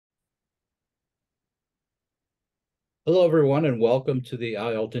Hello, everyone, and welcome to the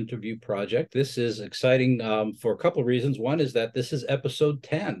IALLT interview project. This is exciting for a couple of reasons. One is that this is episode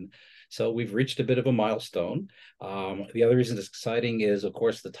 10. So we've reached a bit of a milestone. The other reason it's exciting is, of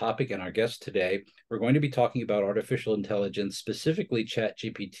course, the topic and our guest today. We're going to be talking about artificial intelligence, specifically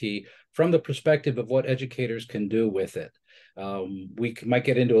ChatGPT, from the perspective of what educators can do with it. We might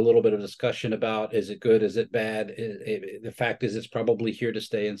get into a little bit of discussion about, is it good, is it bad? The fact is, it's probably here to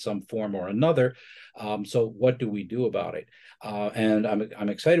stay in some form or another. So what do we do about it? And I'm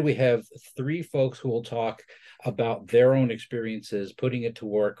excited we have three folks who will talk about their own experiences putting it to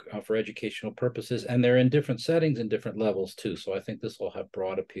work for educational purposes, and they're in different settings and different levels too. So I think this will have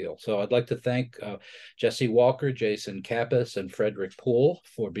broad appeal. So I'd like to thank Jesse Walker, Jason Kappes, and Frederick Poole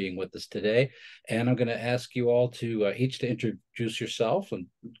for being with us today. And I'm going to ask you all to each to introduce yourself and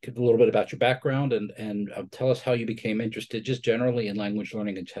give a little bit about your background and tell us how you became interested just generally in language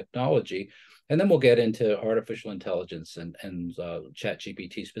learning and technology. And then we'll get into artificial intelligence and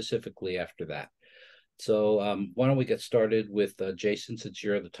ChatGPT specifically after that. So why don't we get started with Jason, since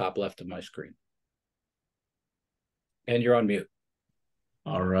you're at the top left of my screen. And you're on mute.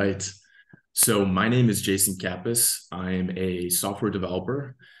 All right. So my name is Jason Kappes. I'm a software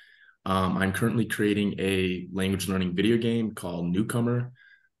developer. I'm currently creating a language learning video game called Newcomer,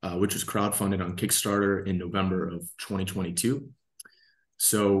 which was crowdfunded on Kickstarter in November of 2022.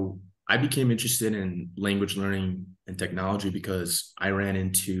 So I became interested in language learning and technology because I ran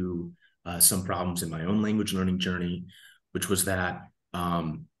into some problems in my own language learning journey, which was that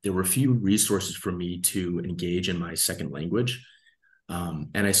there were few resources for me to engage in my second language.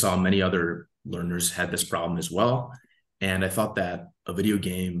 And I saw many other learners had this problem as well. And I thought that a video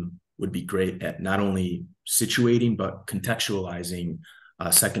game would be great at not only situating, but contextualizing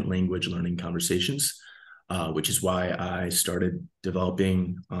second language learning conversations, which is why I started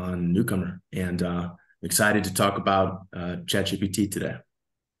developing on Newcomer. And I'm excited to talk about ChatGPT today.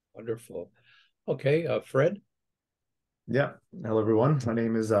 Wonderful. Okay, Fred. Yeah. Hello, everyone. My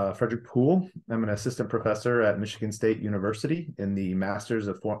name is Frederick Poole. I'm an assistant professor at Michigan State University in the Masters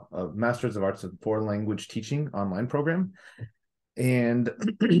of Arts in Foreign Language Teaching online program. And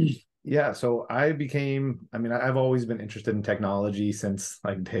yeah, so I've always been interested in technology since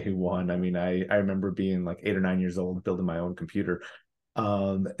like day one. I remember being like 8 or 9 years old, building my own computer.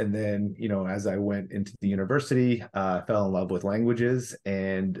 And then, as I went into the university, I fell in love with languages,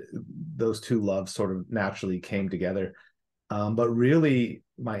 and those two loves sort of naturally came together. But really,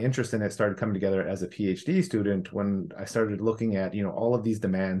 my interest in it started coming together as a PhD student when I started looking at, all of these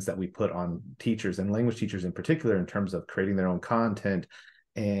demands that we put on teachers and language teachers in particular in terms of creating their own content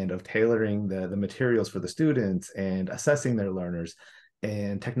and of tailoring the materials for the students and assessing their learners.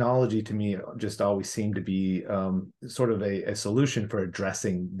 And technology to me just always seemed to be sort of a solution for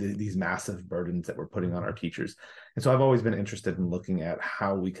addressing these massive burdens that we're putting on our teachers. And so I've always been interested in looking at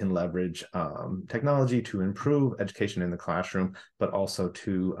how we can leverage technology to improve education in the classroom, but also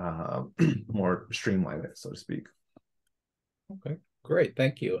to more streamline it, so to speak. Okay, great.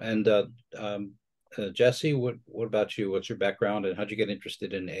 Thank you. And Jesse, what about you? What's your background and how'd you get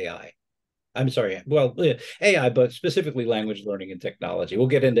interested in AI? I'm sorry. Well, AI, but specifically language learning and technology. We'll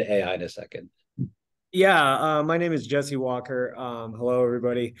get into AI in a second. Yeah, my name is Jesse Walker. Hello,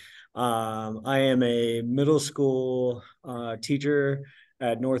 everybody. I am a middle school teacher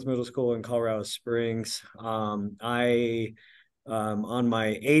at North Middle School in Colorado Springs. I on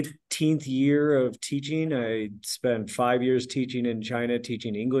my 18th year of teaching, I spent 5 years teaching in China,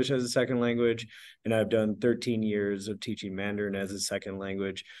 teaching English as a second language, and I've done 13 years of teaching Mandarin as a second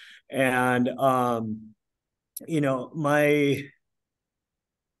language. And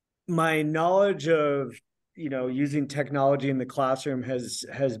my knowledge of using technology in the classroom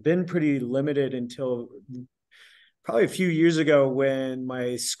has been pretty limited until probably a few years ago when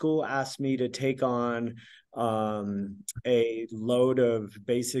my school asked me to take on a load of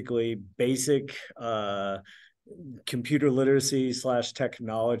basically basic computer literacy /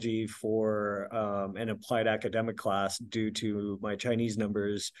 technology for an applied academic class due to my Chinese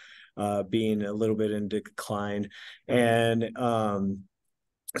numbers being a little bit in decline. And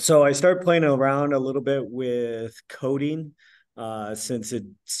so I started playing around a little bit with coding since it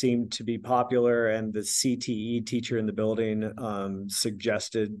seemed to be popular, and the CTE teacher in the building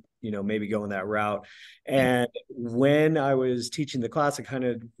suggested, maybe going that route. And when I was teaching the class, I kind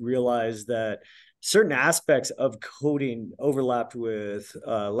of realized that certain aspects of coding overlapped with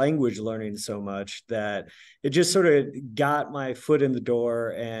language learning so much that it just sort of got my foot in the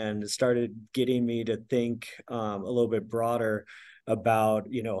door and started getting me to think a little bit broader about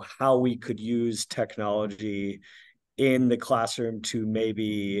how we could use technology in the classroom to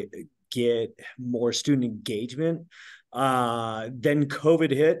maybe get more student engagement. Then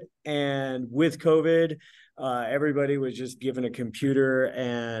COVID hit, and with COVID, everybody was just given a computer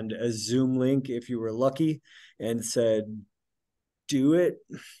and a Zoom link if you were lucky, and said, do it.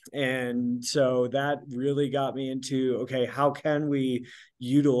 And so that really got me into, okay, how can we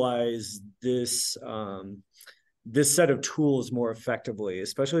utilize this this set of tools more effectively,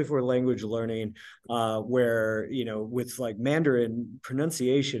 especially for language learning, where, you know, with like Mandarin,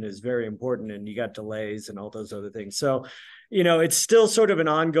 pronunciation is very important, and you got delays and all those other things. So, you know, it's still sort of an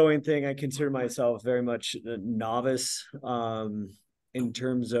ongoing thing. I consider myself very much a novice in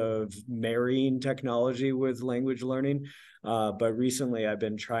terms of marrying technology with language learning. But recently I've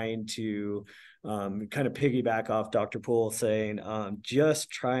been trying to kind of piggyback off Dr. Poole, saying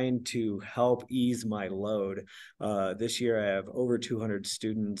just trying to help ease my load. This year I have over 200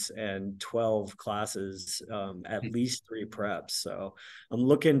 students and 12 classes, at least 3 preps. So I'm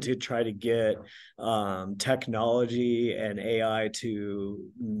looking to try to get technology and AI to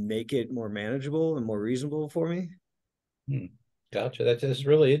make it more manageable and more reasonable for me. Gotcha. That's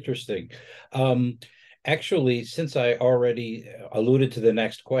really interesting. Actually, since I already alluded to the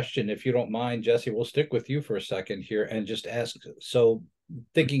next question, if you don't mind, Jesse, we'll stick with you for a second here and just ask. So,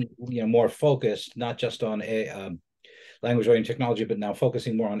 thinking, you know, more focused, not just on language learning technology, but now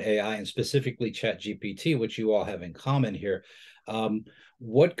focusing more on AI and specifically ChatGPT, which you all have in common here.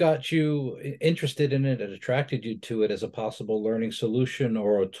 What got you interested in it and attracted you to it as a possible learning solution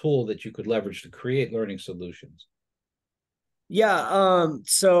or a tool that you could leverage to create learning solutions? Yeah,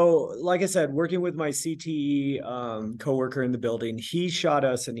 so like I said, working with my CTE coworker in the building, he shot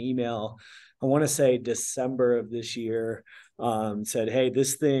us an email, I want to say December of this year, said, hey,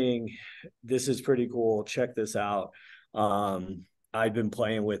 this is pretty cool. Check this out. I've been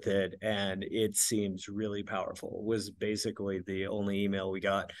playing with it and it seems really powerful, was basically the only email we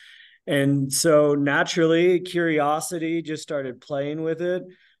got. And so naturally, curiosity, just started playing with it.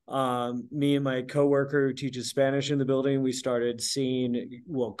 Me and my coworker who teaches Spanish in the building, we started seeing,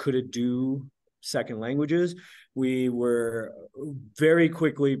 well, could it do second languages? We were very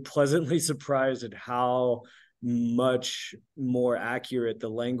quickly pleasantly surprised at how much more accurate the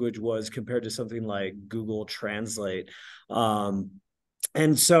language was compared to something like Google Translate.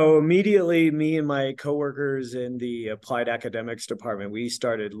 And so immediately, me and my coworkers in the applied academics department, we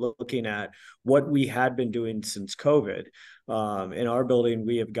started looking at what we had been doing since COVID. In our building,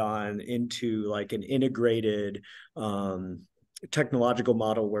 we have gone into like an integrated technological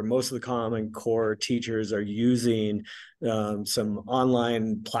model where most of the Common Core teachers are using some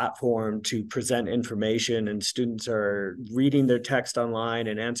online platform to present information, and students are reading their text online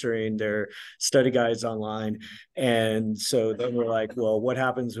and answering their study guides online. And so then we're like, well, what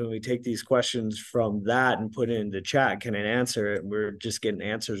happens when we take these questions from that and put it in the chat? Can it answer it? We're just getting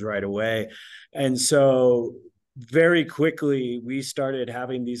answers right away. And so very quickly, we started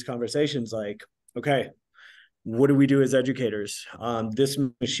having these conversations like, okay, what do we do as educators? This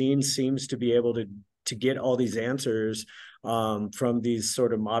machine seems to be able to get all these answers from these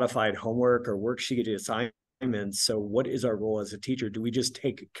sort of modified homework or worksheet assignments. So what is our role as a teacher? Do we just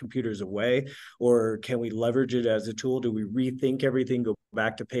take computers away, or can we leverage it as a tool? Do we rethink everything, go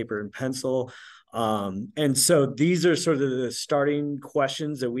back to paper and pencil? And so these are sort of the starting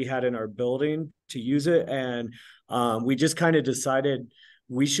questions that we had in our building to use it. And we just kind of decided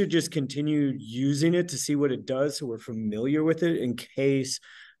we should just continue using it to see what it does, so we're familiar with it in case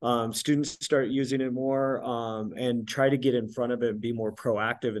students start using it more, and try to get in front of it and be more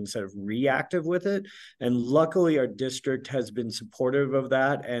proactive instead of reactive with it. And luckily, our district has been supportive of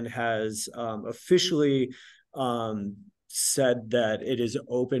that and has officially said that it is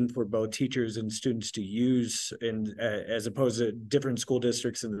open for both teachers and students to use, in as opposed to different school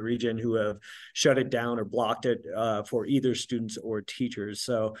districts in the region who have shut it down or blocked it for either students or teachers.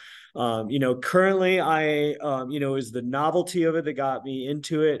 So, you know, currently I, you know, is the novelty of it that got me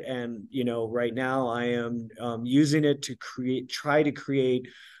into it. And, you know, right now I am using it to try to create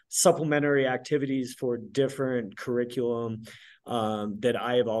supplementary activities for different curriculum that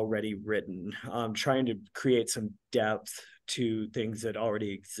I have already written, trying to create some depth to things that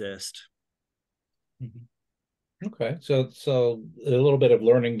already exist. Okay, so a little bit of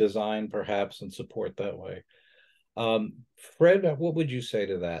learning design perhaps and support that way. Fred, what would you say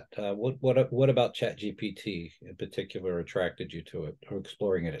to that? What about ChatGPT in particular attracted you to it, or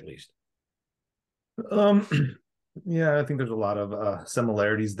exploring it at least? Yeah, I think there's a lot of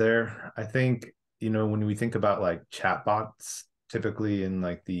similarities there. I think, you know, when we think about like chatbots, typically in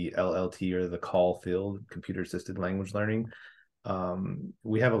like the LLT or the call field, computer assisted language learning,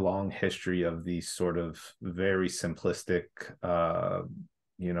 we have a long history of these sort of very simplistic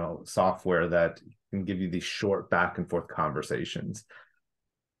software that can give you these short back and forth conversations.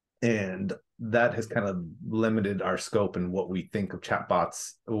 And that has kind of limited our scope and what we think of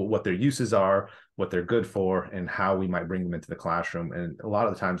chatbots, what their uses are, what they're good for, and how we might bring them into the classroom. And a lot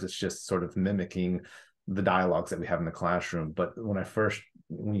of the times it's just sort of mimicking the dialogues that we have in the classroom. But when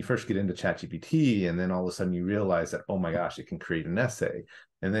you first get into ChatGPT, and then all of a sudden you realize that, oh my gosh, it can create an essay,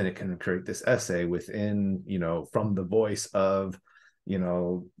 and then it can create this essay within, from the voice of,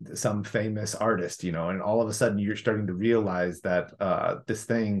 some famous artist, and all of a sudden you're starting to realize that this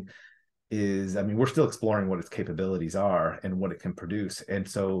thing is, we're still exploring what its capabilities are and what it can produce. And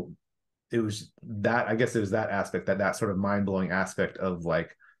so it was that aspect, that sort of mind-blowing aspect of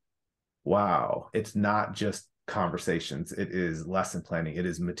like, wow, it's not just conversations, it is lesson planning, it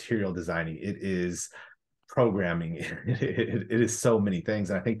is material designing, it is programming, it is so many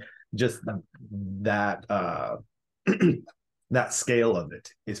things. And I think just that that scale of it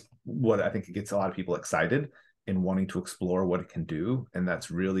is what I think it gets a lot of people excited and wanting to explore what it can do. And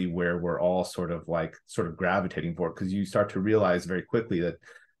that's really where we're all sort of gravitating for it, because you start to realize very quickly that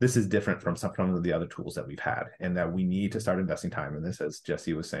this is different from some of the other tools that we've had, and that we need to start investing time in this. As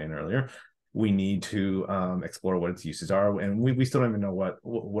Jesse was saying earlier, we need to explore what its uses are, and we still don't even know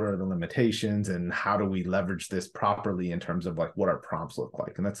what are the limitations and how do we leverage this properly in terms of like what our prompts look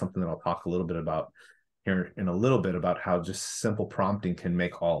like. And that's something that I'll talk a little bit about here in a little bit, about how just simple prompting can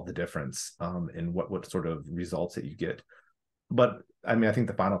make all the difference in what sort of results that you get. But I think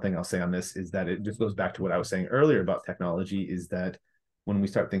the final thing I'll say on this is that it just goes back to what I was saying earlier about technology, is that when we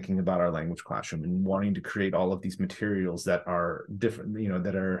start thinking about our language classroom and wanting to create all of these materials that are different,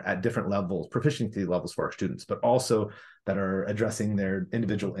 that are at different levels, proficiency levels for our students, but also that are addressing their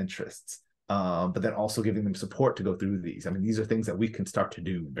individual interests, but then also giving them support to go through these. These are things that we can start to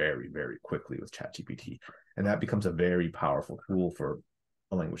do very, very quickly with ChatGPT. And that becomes a very powerful tool for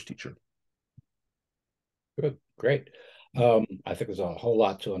a language teacher. Good, great. I think there's a whole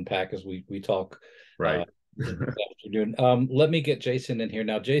lot to unpack as we talk. Right. Let me get Jason in here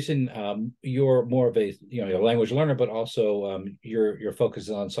now. Jason, you're more of a language learner, but also your focus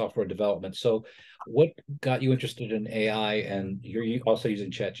is on software development. So what got you interested in AI, and you're also using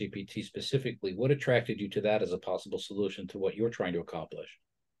ChatGPT specifically? What attracted you to that as a possible solution to what you're trying to accomplish?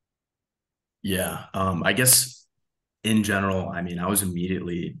 Yeah, I guess in general, I was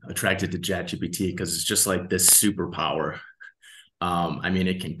immediately attracted to ChatGPT because it's just like this superpower.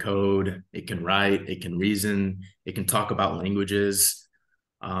 It can code, it can write, it can reason, it can talk about languages.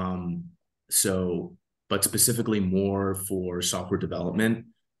 But specifically more for software development,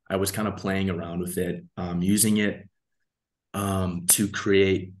 I was kind of playing around with it, using it to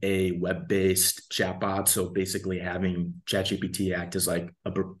create a web-based chatbot. So basically having ChatGPT act as like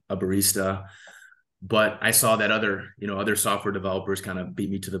a barista. But I saw that other software developers kind of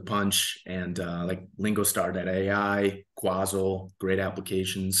beat me to the punch, and like LingoStar.ai, Quazzle, great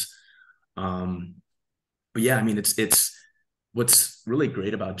applications. But yeah, it's what's really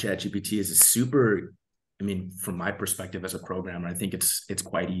great about ChatGPT is it's super. From my perspective as a programmer, I think it's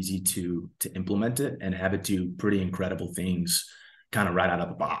quite easy to implement it and have it do pretty incredible things, kind of right out of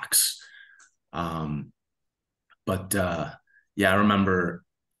the box. Yeah, I remember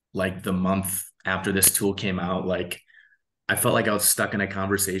like the month after this tool came out, like I felt like I was stuck in a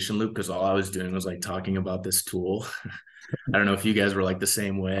conversation loop because all I was doing was like talking about this tool. I don't know if you guys were like the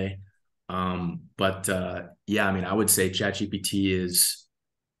same way. Yeah, I would say ChatGPT is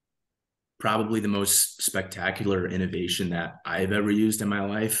probably the most spectacular innovation that I've ever used in my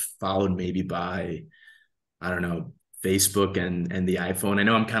life, followed maybe by, I don't know, Facebook and the iPhone. I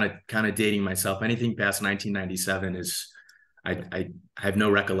know I'm kind of dating myself. Anything past 1997 is I have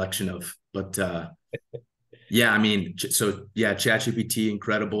no recollection of, but yeah, ChatGPT,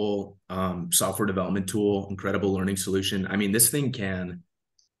 incredible software development tool, incredible learning solution. This thing can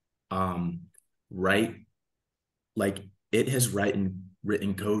write, like it has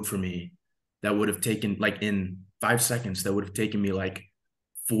written code for me that would have taken, like in 5 seconds, that would have taken me like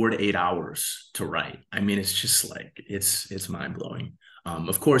 4 to 8 hours to write. It's just like, it's mind blowing.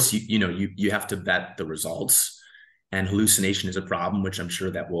 Of course, you have to vet the results, and hallucination is a problem, which I'm sure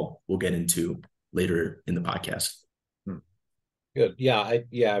that we'll get into later in the podcast. Good.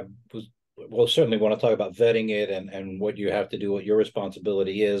 We'll certainly want to talk about vetting it and what you have to do, what your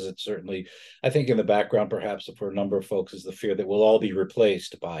responsibility is. It's certainly, I think in the background, perhaps for a number of folks, is the fear that we'll all be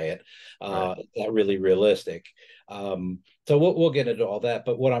replaced by it. Right. Not really realistic. So we'll get into all that.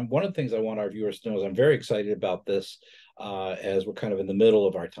 But one of the things I want our viewers to know is I'm very excited about this. as we're kind of in the middle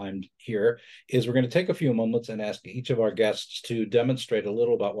of our time here, is we're going to take a few moments and ask each of our guests to demonstrate a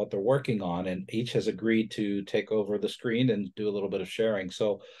little about what they're working on, and each has agreed to take over the screen and do a little bit of sharing.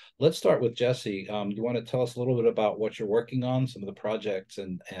 So let's start with Jesse. You want to tell us a little bit about what you're working on, some of the projects,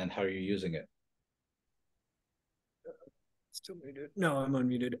 and how you're using it? Still muted. No, I'm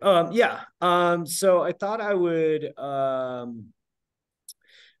unmuted. Yeah. So I thought I would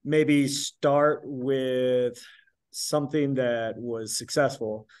maybe start with something that was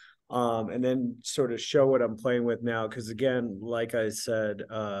successful, and then sort of show what I'm playing with now. Because again, like I said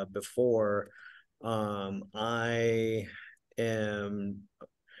before, I am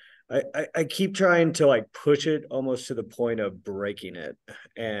I keep trying to like push it almost to the point of breaking it,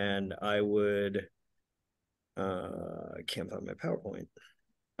 and I can't find my PowerPoint.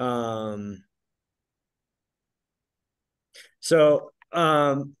 So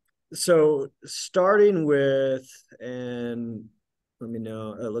starting with, and let me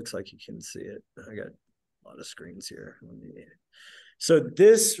know, it looks like you can see it. I got a lot of screens here. So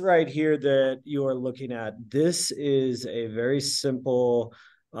this right here that you are looking at, this is a very simple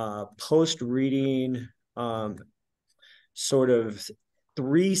post-reading sort of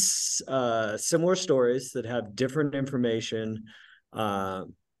three similar stories that have different information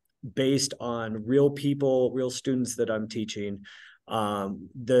based on real people, real students that I'm teaching.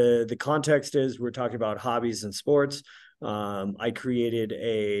 The context is we're talking about hobbies and sports. I created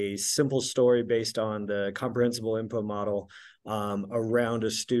a simple story based on the comprehensible input model around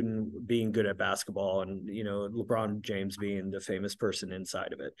a student being good at basketball, and LeBron James being the famous person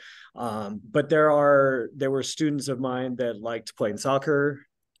inside of it. But there were students of mine that liked playing soccer,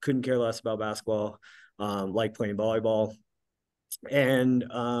 couldn't care less about basketball, liked playing volleyball. And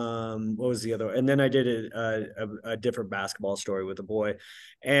what was the other? And then I did a different basketball story with a boy,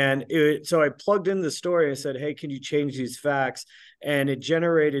 and so I plugged in the story and said, "Hey, can you change these facts?" And it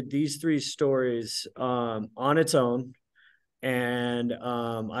generated these three stories on its own. And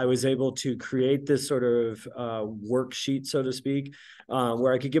I was able to create this sort of worksheet, so to speak,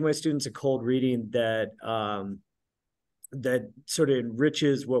 where I could give my students a cold reading that sort of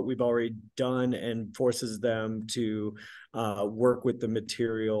enriches what we've already done and forces them to work with the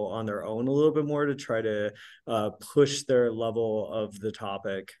material on their own a little bit more to try to push their level of the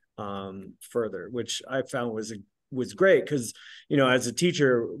topic further, which I found was great because, as a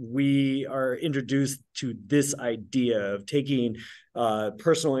teacher, we are introduced to this idea of taking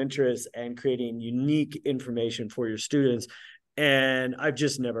personal interests and creating unique information for your students. And I've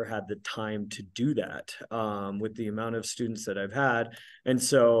just never had the time to do that with the amount of students that I've had. And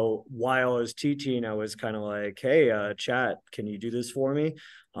so while I was teaching, I was kind of like, hey, chat, can you do this for me?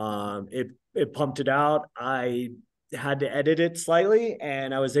 It pumped it out. I had to edit it slightly,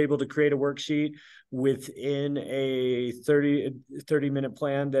 and I was able to create a worksheet within a 30-minute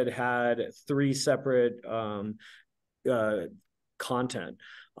plan that had three separate content.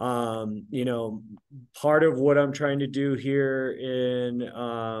 Part of what I'm trying to do here in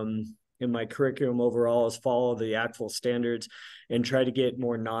my curriculum overall is follow the ACTFL standards and try to get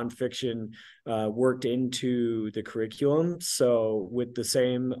more nonfiction worked into the curriculum. So with the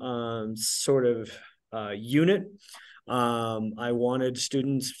same sort of unit, I wanted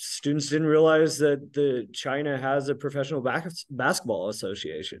students didn't realize that China has a professional basketball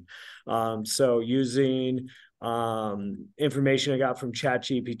association. So using information I got from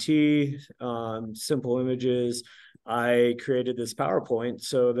ChatGPT, simple images, I created this PowerPoint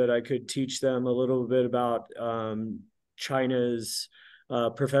so that I could teach them a little bit about China's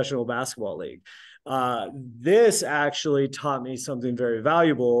professional basketball league. This actually taught me something very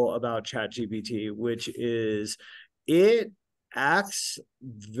valuable about ChatGPT, which is it acts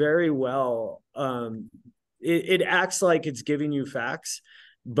very well. It acts like it's giving you facts,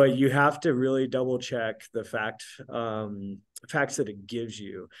 but you have to really double check the facts that it gives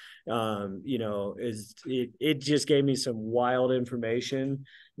you. It just gave me some wild information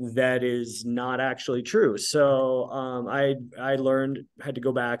that is not actually true. So I had to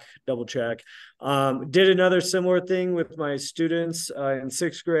go back, double check. Did another similar thing with my students in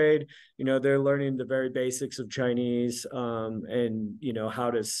 6th grade. They're learning the very basics of Chinese, and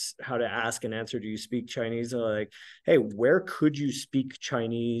how to ask and answer, do you speak Chinese? And like, hey, where could you speak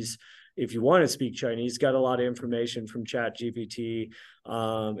Chinese if you want to speak Chinese? Got a lot of information from ChatGPT,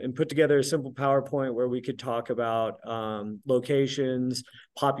 and put together a simple PowerPoint where we could talk about locations,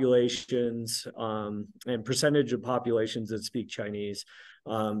 populations, and percentage of populations that speak Chinese,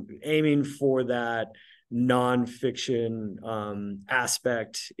 aiming for that nonfiction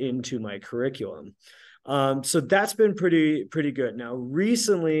aspect into my curriculum. So that's been pretty good. Now,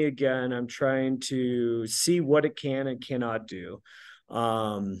 recently, again, I'm trying to see what it can and cannot do.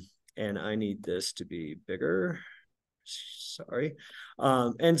 And I need this to be bigger. Sorry.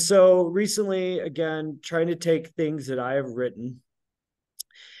 And so recently, again, trying to take things that I have written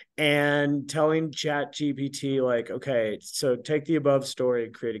and telling ChatGPT, like, okay, so take the above story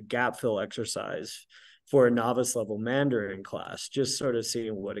and create a gap fill exercise for a novice level Mandarin class, just sort of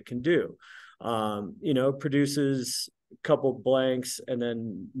seeing what it can do. Produces a couple blanks and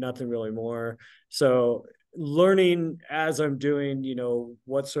then nothing really more. So learning as I'm doing,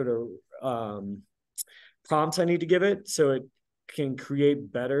 what sort of prompts I need to give it so it can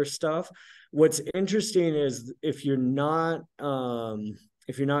create better stuff. What's interesting is if you're not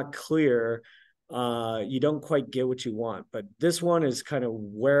clear, you don't quite get what you want. But this one is kind of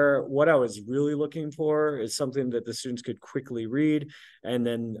what I was really looking for is something that the students could quickly read. And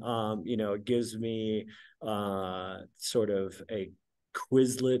then, it gives me sort of a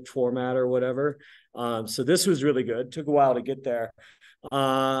Quizlet format or whatever. So this was really good. Took a while to get there.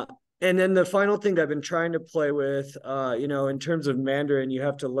 And then the final thing that I've been trying to play with, in terms of Mandarin, you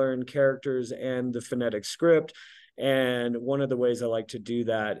have to learn characters and the phonetic script. And one of the ways I like to do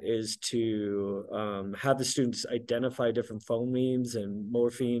that is to have the students identify different phonemes and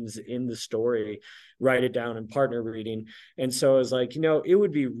morphemes in the story, write it down in partner reading. And so I was like, it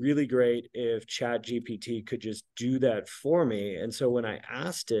would be really great if ChatGPT could just do that for me. And so when I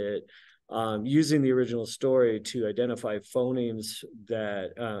asked it, using the original story to identify phonemes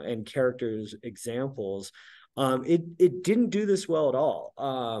that and characters examples, it didn't do this well at all.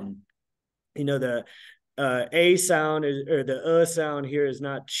 The A sound or the sound here is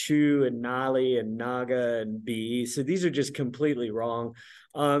not chu and nali and naga and b. So these are just completely wrong.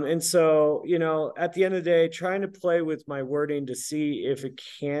 And so, at the end of the day, trying to play with my wording to see if it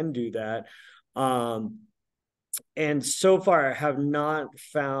can do that. And so far I have not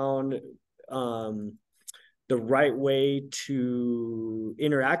found the right way to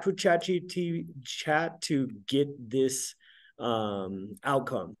interact with chat to get this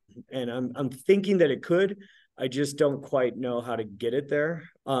outcome. And I'm thinking that it could. I just don't quite know how to get it there.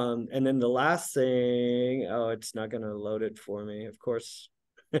 And then the last thing, it's not going to load it for me. Of course,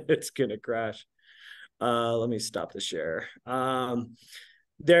 it's going to crash. Let me stop the share.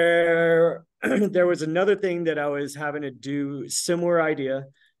 There was another thing that I was having to do, similar idea,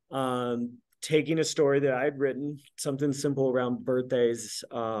 taking a story that I had written, something simple around birthdays,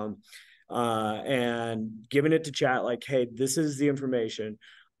 and giving it to chat like, hey, this is the information.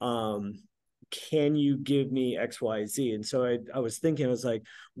 Can you give me X, Y, Z? And so I was thinking, I was like,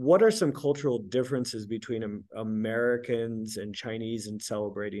 what are some cultural differences between Americans and Chinese in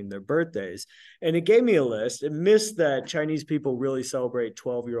celebrating their birthdays? And it gave me a list. It missed that Chinese people really celebrate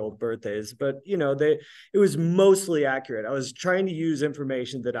 12-year-old birthdays, but it was mostly accurate. I was trying to use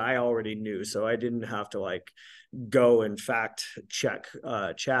information that I already knew, so I didn't have to go and fact check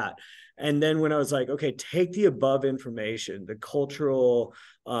chat. And then when I was like, okay, take the above information, the cultural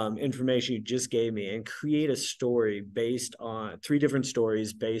information you just gave me, and create a story based on 3 different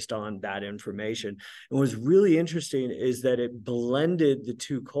stories based on that information. And what's really interesting is that it blended the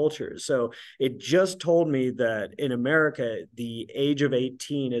 2 cultures. So it just told me that in America, the age of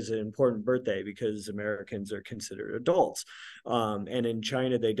 18 is an important birthday because Americans are considered adults. And in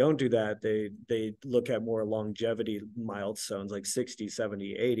China, they don't do that. They look at more longevity milestones like 60,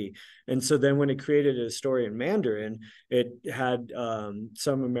 70, 80. And so then when it created a story in Mandarin, it had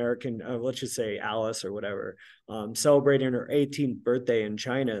some American, let's just say Alice or whatever, celebrating her 18th birthday in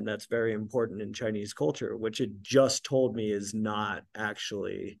China. And that's very important in Chinese culture, which it just told me is not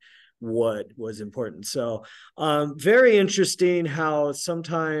actually what was important. So very interesting how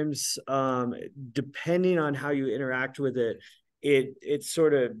sometimes, depending on how you interact with it, it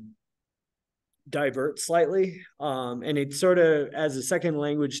sort of divert slightly. And it sort of, as a second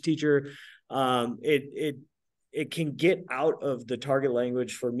language teacher, it can get out of the target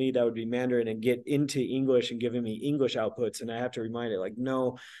language. For me, that would be Mandarin, and get into English and giving me English outputs. And I have to remind it like,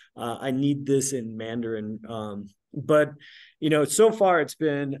 no, I need this in Mandarin. But so far it's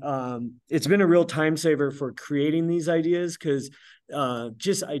been a real time saver for creating these ideas, because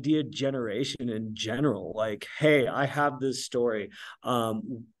just idea generation in general, like, hey, I have this story.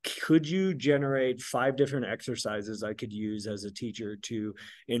 Could you generate 5 different exercises I could use as a teacher to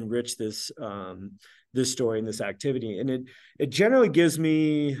enrich this story and this activity? And it generally gives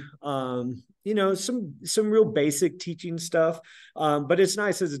me some real basic teaching stuff. But it's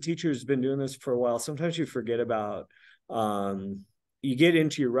nice, as a teacher who's been doing this for a while, sometimes you forget about you get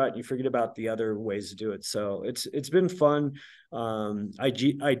into your rut and you forget about the other ways to do it. So it's been fun,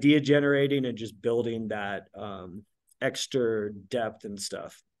 idea generating and just building that extra depth and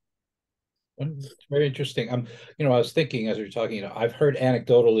stuff. It's very interesting. I was thinking as we were talking, I've heard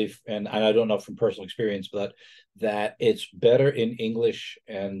anecdotally, and I don't know from personal experience, but that it's better in English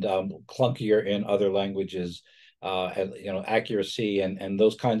and clunkier in other languages. And, accuracy and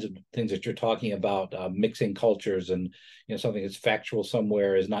those kinds of things that you're talking about, mixing cultures, and something that's factual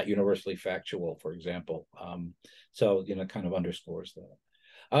somewhere is not universally factual, for example. So kind of underscores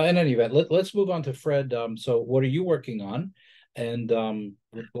that. In any event, let's move on to Fred. So what are you working on? And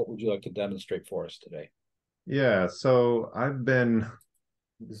what would you like to demonstrate for us today? Yeah, so let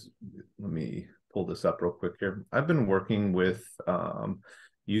me pull this up real quick here. I've been working with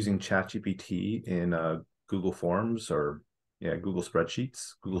using ChatGPT in Google Forms, or Google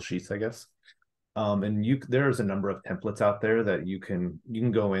Spreadsheets, Google Sheets, I guess. And there's a number of templates out there that you can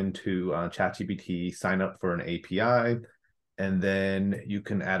go into ChatGPT, sign up for an API, and then you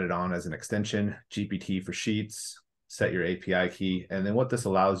can add it on as an extension, GPT for Sheets, set your API key. And then what this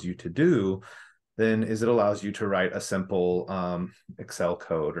allows you to do then is it allows you to write a simple Excel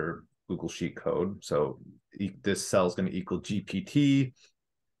code or Google Sheet code. So this cell is going to equal GPT,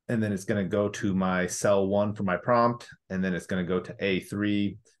 and then it's going to go to my cell 1 for my prompt, and then it's going to go to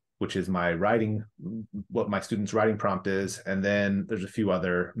A3, which is my writing, what my student's writing prompt is, and then there's a few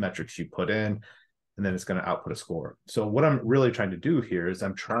other metrics you put in, and then it's going to output a score. So what I'm really trying to do here is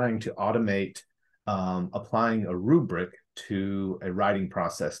I'm trying to automate applying a rubric to a writing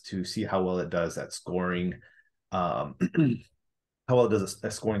process to see how well it does at scoring, how well it does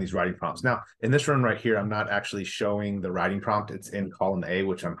at scoring these writing prompts. Now, in this run right here, I'm not actually showing the writing prompt. It's in column A,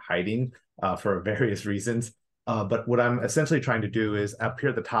 which I'm hiding for various reasons. But what I'm essentially trying to do is up here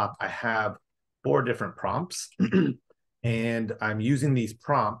at the top, I have 4 different prompts, and I'm using these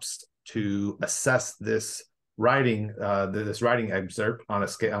prompts to assess this writing excerpt on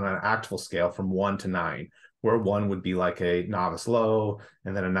an actual scale from 1 to 9, where 1 would be like a novice low,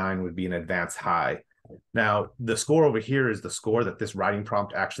 and then a 9 would be an advanced high. Now, the score over here is the score that this writing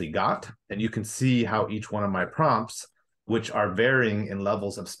prompt actually got, and you can see how each one of my prompts, which are varying in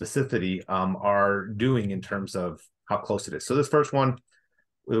levels of specificity, are doing in terms of how close it is. So this first one,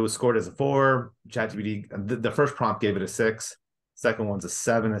 it was scored as a 4. ChatGPT, the first prompt gave it a 6. Second one's a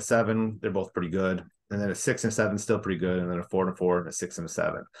 7, a 7. They're both pretty good. And then a 6 and a 7 still pretty good. And then a 4 and a 4, and a 6 and a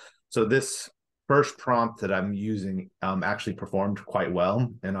 7. So this first prompt that I'm using actually performed quite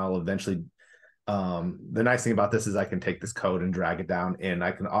well. And I'll eventually, the nice thing about this is I can take this code and drag it down, and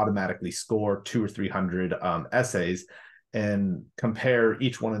I can automatically score 200 or 300 essays and compare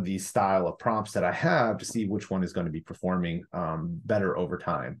each one of these style of prompts that I have to see which one is going to be performing better over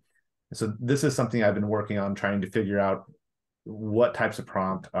time. So this is something I've been working on, trying to figure out what types of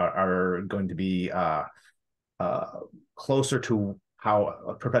prompt are going to be closer to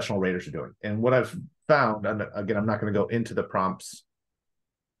how professional raters are doing. And what I've found, and again, I'm not going to go into the prompts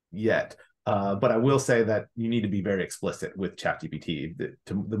yet, but I will say that you need to be very explicit with ChatGPT.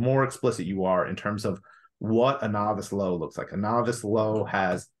 The more explicit you are in terms of what a novice low looks like. A novice low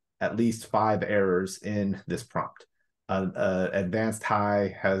has at least 5 errors in this prompt. Advanced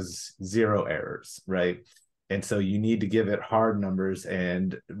high has 0 errors, right? And so you need to give it hard numbers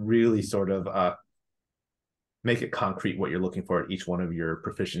and really sort of make it concrete what you're looking for at each one of your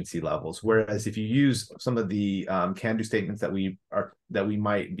proficiency levels. Whereas if you use some of the can-do statements that we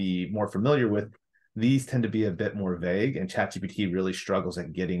might be more familiar with, these tend to be a bit more vague, and ChatGPT really struggles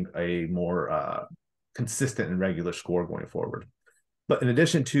at getting a more consistent and regular score going forward. But in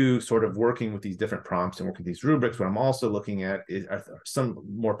addition to sort of working with these different prompts and working with these rubrics, what I'm also looking at are some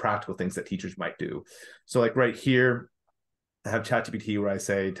more practical things that teachers might do. So like right here, I have ChatGPT where I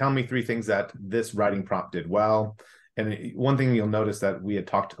say, tell me 3 things that this writing prompt did well. And one thing you'll notice that we had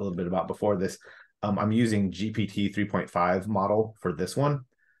talked a little bit about before this, I'm using GPT 3.5 model for this one.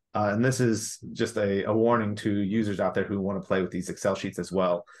 And this is just a warning to users out there who want to play with these Excel sheets as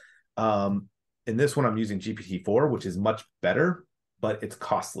well. In this one, I'm using GPT-4, which is much better, but it's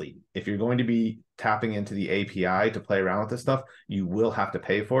costly. If you're going to be tapping into the API to play around with this stuff, you will have to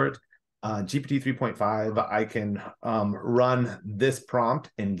pay for it. GPT 3.5, I can run this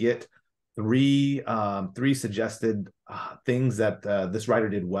prompt and get three suggested things that this writer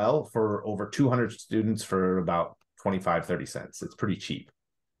did well for over 200 students for about 25, 30 cents. It's pretty cheap.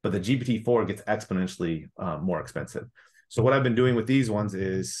 But the GPT-4 gets exponentially more expensive. So what I've been doing with these ones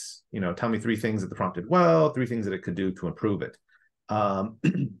is, tell me 3 things that the prompt did well, 3 things that it could do to improve it. But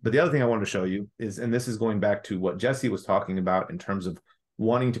the other thing I wanted to show you is, and this is going back to what Jesse was talking about in terms of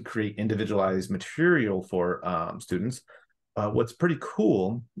wanting to create individualized material for students. what's pretty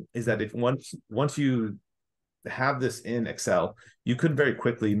cool is that if once you have this in Excel, you could very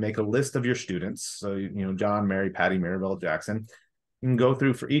quickly make a list of your students. So, John, Mary, Patty, Maribel, Jackson. You can go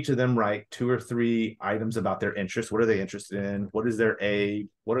through for each of them, write 2 or 3 items about their interests. What are they interested in? What is their A?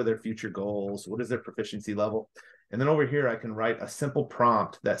 What are their future goals? What is their proficiency level? And then over here, I can write a simple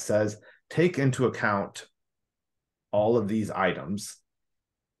prompt that says, take into account all of these items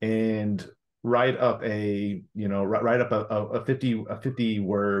and write up a 50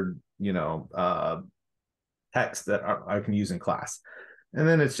 word, text that I can use in class. And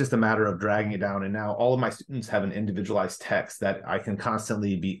then it's just a matter of dragging it down. And now all of my students have an individualized text that I can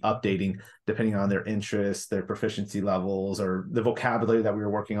constantly be updating depending on their interests, their proficiency levels, or the vocabulary that we were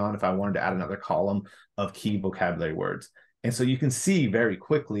working on if I wanted to add another column of key vocabulary words. And so you can see very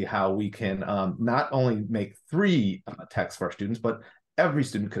quickly how we can not only make 3 texts for our students, but every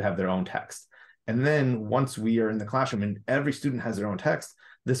student could have their own text. And then once we are in the classroom and every student has their own text,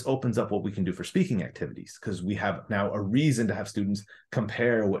 this opens up what we can do for speaking activities, because we have now a reason to have students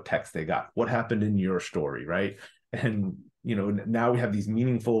compare what text they got. What happened in your story, right? And now we have these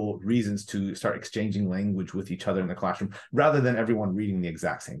meaningful reasons to start exchanging language with each other in the classroom rather than everyone reading the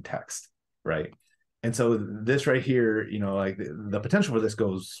exact same text, right? And so this right here, like the potential for this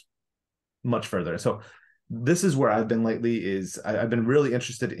goes much further. So this is where I've been lately. Is I've been really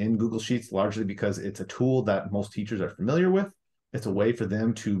interested in Google Sheets, largely because it's a tool that most teachers are familiar with. It's a way for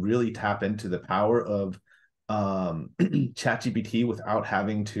them to really tap into the power of ChatGPT without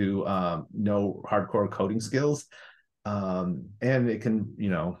having to know hardcore coding skills. And it can,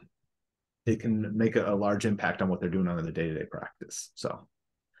 make a large impact on what they're doing on their day-to-day practice. So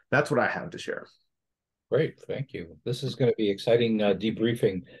that's what I have to share. Great, thank you. This is going to be exciting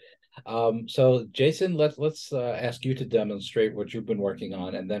debriefing. So Jason, let's ask you to demonstrate what you've been working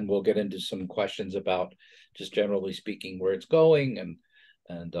on, and then we'll get into some questions about just generally speaking where it's going and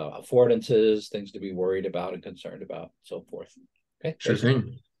affordances, things to be worried about and concerned about, so forth. Okay, Sure Jason.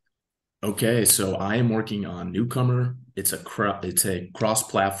 thing. Okay, so I am working on Newcomer. It's a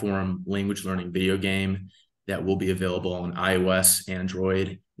cross-platform language learning video game that will be available on iOS,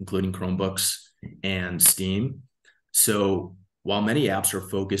 Android, including Chromebooks and Steam. So while many apps are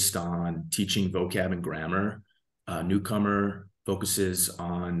focused on teaching vocab and grammar, Newcomer focuses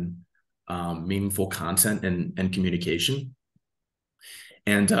on meaningful content and communication.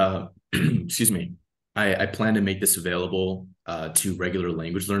 And excuse me, I plan to make this available to regular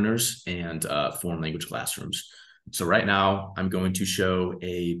language learners and foreign language classrooms. So right now, I'm going to show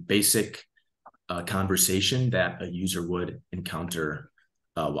a basic conversation that a user would encounter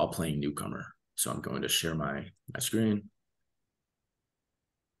while playing Newcomer. So I'm going to share my screen.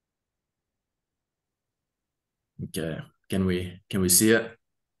 Okay, can we see it?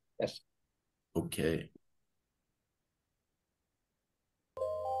 Yes. Okay.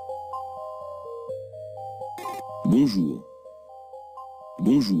 Bonjour.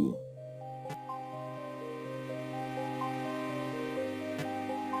 Bonjour.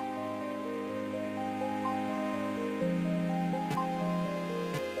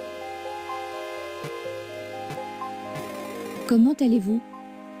 Comment allez-vous?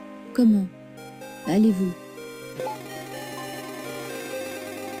 Comment allez-vous?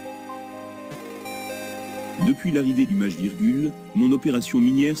 Depuis l'arrivée du mage-virgule, mon opération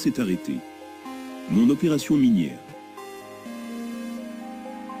minière s'est arrêtée. Mon opération minière.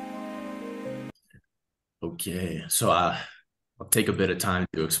 Okay, so I'll take a bit of time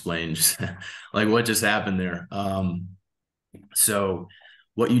to explain just like what just happened there. So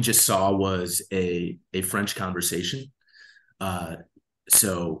what you just saw was a French conversation.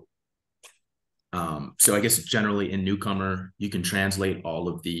 So I guess generally in Newcomer, you can translate all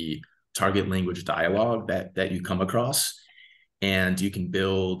of the target language dialogue that you come across, and you can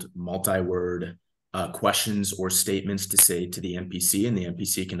build multi-word questions or statements to say to the NPC, and the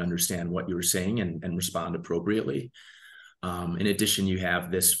NPC can understand what you were saying and respond appropriately. In addition, you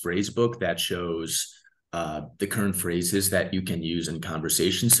have this phrase book that shows the current phrases that you can use in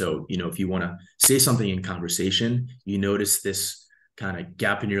conversation. So, if you want to say something in conversation, you notice this kind of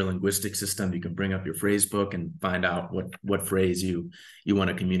gap in your linguistic system, you can bring up your phrase book and find out what phrase you want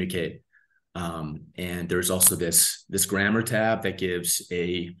to communicate. And there's also this grammar tab that gives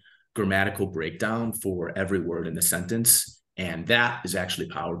a grammatical breakdown for every word in the sentence, and that is actually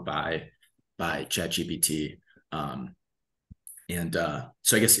powered by ChatGPT. So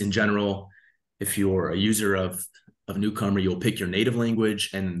I guess in general, if you're a user of Newcomer, you'll pick your native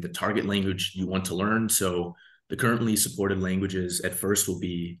language and the target language you want to learn. So the currently supported languages at first will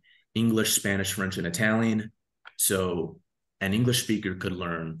be English, Spanish, French, and Italian. So an English speaker could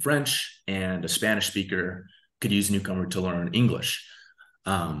learn French, and a Spanish speaker could use Newcomer to learn English.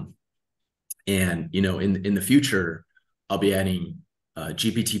 And, you know, in the future, I'll be adding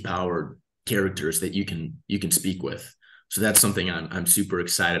GPT powered characters that you can speak with. So that's something I'm super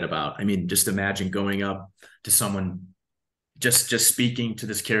excited about. I mean, just imagine going up to someone, just speaking to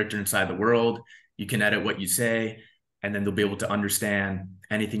this character inside the world. You can edit what you say, and then they'll be able to understand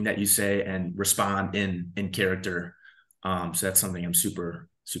anything that you say and respond in character. So that's something I'm super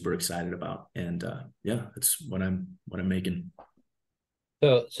excited about. And yeah, that's what I'm making.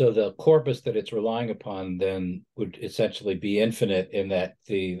 So the corpus that it's relying upon then would essentially be infinite, in that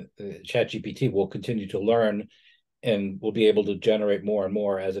the ChatGPT will continue to learn and will be able to generate more and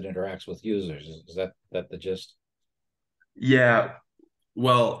more as it interacts with users. Is that the gist? Yeah.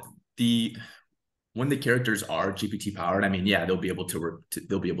 Well, when the characters are GPT powered, I mean, yeah, they'll be able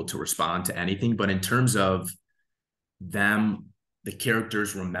to respond to anything. But in terms of them, the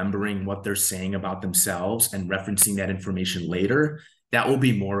characters remembering what they're saying about themselves and referencing that information later, that will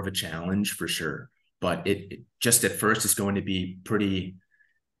be more of a challenge for sure. But it just at first it's going to be pretty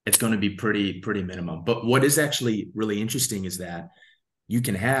minimum. But what is actually really interesting is that you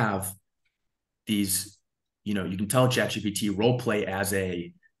can have these, you know, you can tell ChatGPT role play as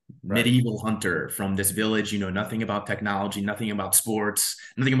a medieval hunter from this village, you know, nothing about technology, nothing about sports,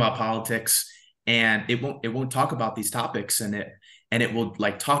 nothing about politics, and it won't talk about these topics, and it will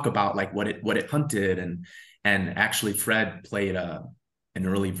like talk about like what it hunted. And actually Fred played an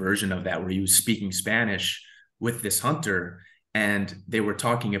early version of that where he was speaking Spanish with this hunter, and they were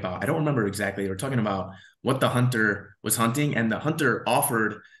talking about, I don't remember exactly, they were talking about what the hunter was hunting, and the hunter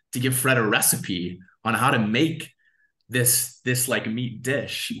offered to give Fred a recipe on how to make this like meat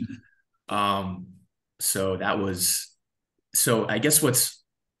dish. So I guess what's,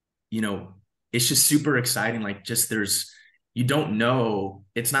 you know, it's just super exciting. Like, just you don't know,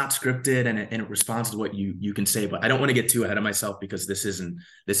 it's not scripted, and it responds to what you can say. But I don't want to get too ahead of myself, because this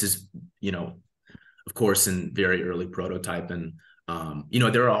is, you know, of course, in very early prototype. And you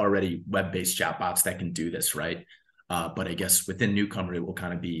know, there are already web-based chatbots that can do this, right? But I guess within Newcomer, it will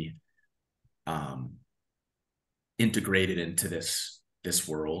kind of be integrated into this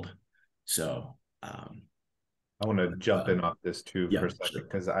world. So I want to jump in off this too for a second,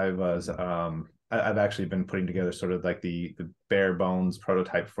 because I've actually been putting together sort of like the bare bones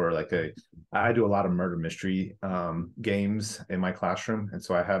prototype for like I do a lot of murder mystery games in my classroom, and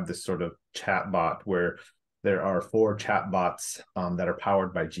so I have this sort of chat bot where there are 4 chat bots that are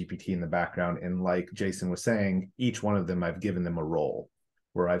powered by GPT in the background, and like Jason was saying, each one of them I've given them a role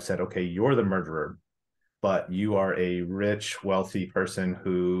where I've said, okay, you're the murderer, but you are a rich, wealthy person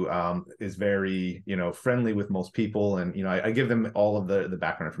who is very, you know, friendly with most people. And, you know, I give them all of the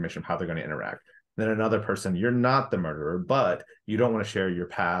background information of how they're going to interact. Then another person, you're not the murderer, but you don't want to share your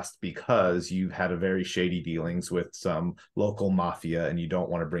past because you've had a very shady dealings with some local mafia and you don't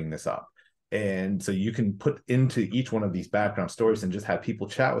want to bring this up. And so you can put into each one of these background stories and just have people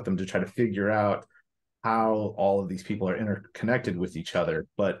chat with them to try to figure out how all of these people are interconnected with each other.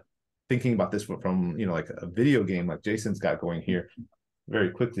 But thinking about this from, you know, like a video game like Jason's got going here, very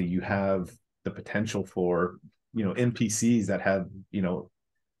quickly you have the potential for, you know, NPCs that have, you know,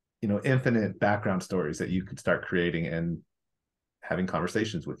 infinite background stories that you could start creating and having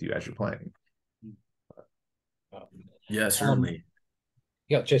conversations with you as you're playing. Yeah, certainly.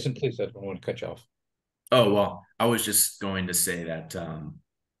 Yeah, Jason, please. I don't want to cut you off. Oh, well, I was just going to say that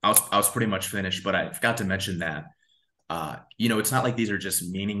I was pretty much finished, but I forgot to mention that you know, it's not like these are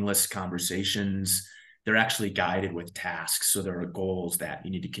just meaningless conversations. They're actually guided with tasks. So there are goals that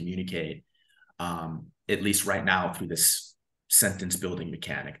you need to communicate, at least right now, through this sentence building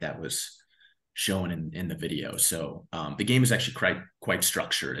mechanic that was shown in the video. So the game is actually quite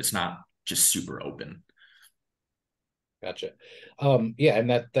structured. It's not just super open. Gotcha. Yeah, and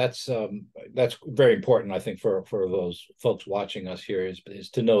that's very important, I think, for those folks watching us here, is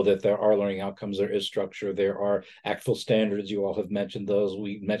to know that there are learning outcomes, there is structure, there are actual standards. You all have mentioned those.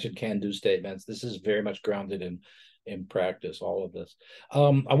 We mentioned can-do statements. This is very much grounded in practice, all of this.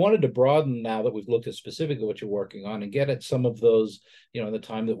 I wanted to broaden, now that we've looked at specifically what you're working on, and get at some of those, you know, in the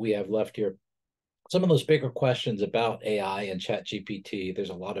time that we have left here, some of those bigger questions about AI and ChatGPT. There's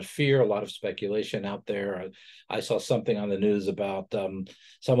a lot of fear, a lot of speculation out there. I saw something on the news about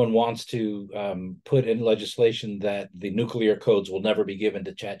someone wants to put in legislation that the nuclear codes will never be given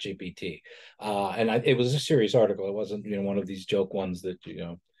to ChatGPT. It was a serious article. It wasn't, you know, one of these joke ones that, you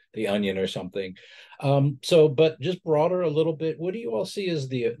know, The Onion or something. But just broader a little bit, what do you all see as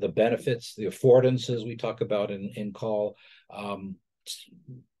the benefits, the affordances we talk about in call?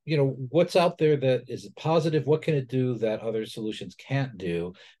 what's out there that is positive? What can it do that other solutions can't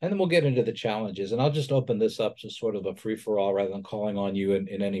do? And then we'll get into the challenges. And I'll just open this up to sort of a free-for-all rather than calling on you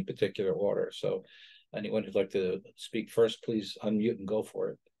in any particular order. So anyone who'd like to speak first, please unmute and go for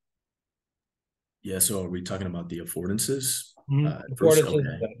it. Yeah, so are we talking about the affordances? Affordances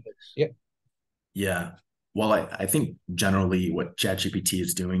and benefits. Yep. Yeah. Well, I think generally what ChatGPT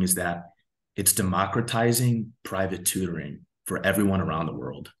is doing is that it's democratizing private tutoring for everyone around the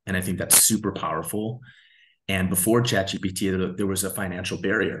world. And I think that's super powerful. And before ChatGPT, there was a financial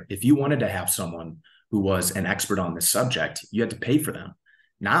barrier. If you wanted to have someone who was an expert on this subject, you had to pay for them.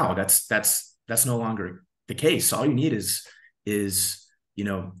 Now that's no longer the case. All you need is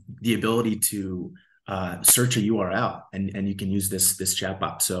the ability to search a URL and you can use this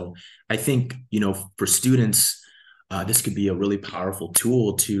chatbot. So I think, for students, this could be a really powerful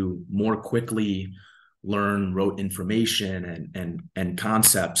tool to more quickly learn rote information and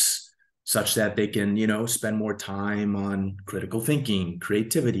concepts such that they can, spend more time on critical thinking,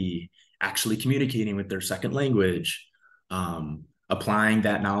 creativity, actually communicating with their second language, applying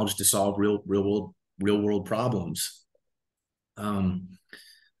that knowledge to solve real world problems.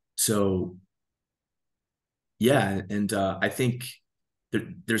 So yeah, and I think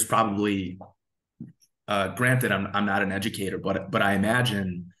there's probably, granted, I'm not an educator, but I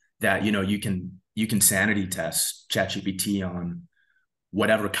imagine that you can sanity test ChatGPT on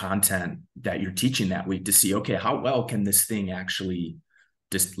whatever content that you're teaching that week to see, okay, how well can this thing actually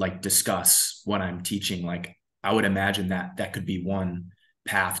just discuss what I'm teaching? Like, I would imagine that could be one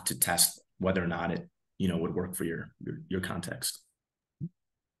path to test whether or not it would work for your context.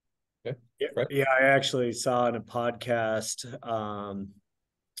 Okay. Yeah, I actually saw in a podcast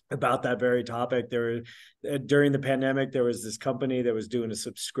about that very topic. During the pandemic, there was this company that was doing a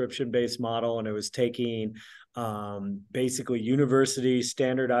subscription-based model, and it was taking basically university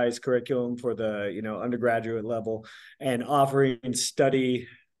standardized curriculum for the undergraduate level and offering study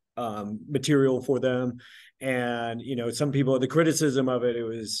material for them. And some people, the criticism of it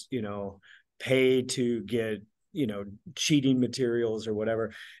was pay to get cheating materials or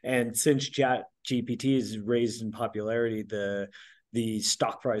whatever. And since ChatGPT is raised in popularity, the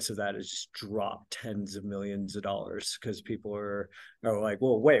stock price of that has just dropped tens of millions of dollars because people are like,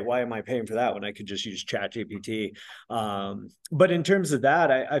 well, wait, why am I paying for that when I could just use ChatGPT? But in terms of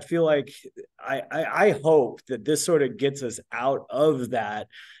that, I feel like I hope that this sort of gets us out of that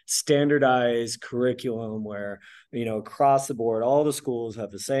standardized curriculum where, across the board, all the schools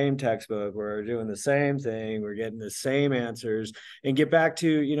have the same textbook, we're doing the same thing, we're getting the same answers, and get back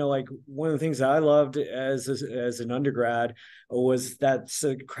to, like one of the things I loved as an undergrad was that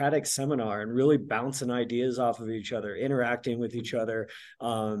Socratic seminar and really bouncing ideas off of each other, interacting with each other,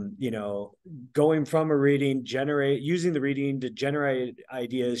 going from a reading, using the reading to generate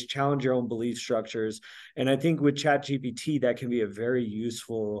ideas, challenge your own belief structures. And I think with ChatGPT, that can be a very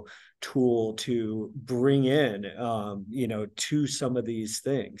useful tool to bring in, to some of these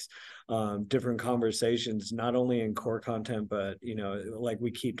things, different conversations, not only in core content, but, like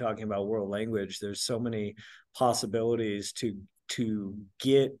we keep talking about world language, there's so many possibilities to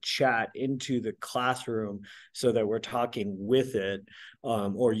get chat into the classroom so that we're talking with it,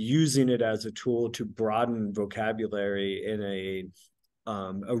 or using it as a tool to broaden vocabulary in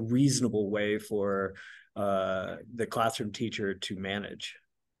a reasonable way for the classroom teacher to manage.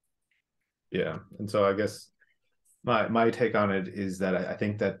 Yeah. And so I guess my take on it is that I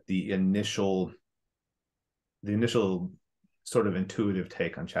think that the initial sort of intuitive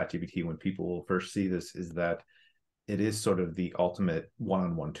take on ChatGPT when people will first see this is that it is sort of the ultimate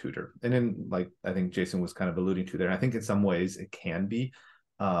one-on-one tutor. And then, like I think Jason was kind of alluding to there, and I think in some ways it can be.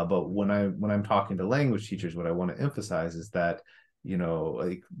 But when I'm talking to language teachers, what I want to emphasize is that,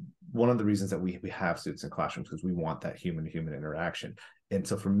 like one of the reasons that we have students in classrooms because we want that human-to-human interaction. And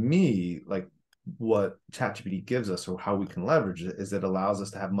so for me, like what ChatGPT gives us or how we can leverage it is it allows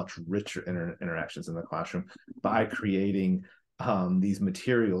us to have much richer interactions in the classroom by creating these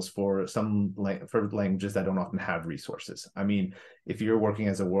materials for languages that don't often have resources. I mean, if you're working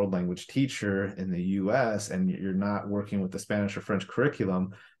as a world language teacher in the US and you're not working with the Spanish or French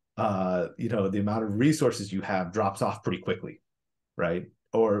curriculum, the amount of resources you have drops off pretty quickly, right?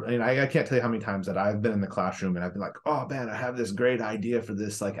 Or, I can't tell you how many times that I've been in the classroom and I've been like, oh man, I have this great idea for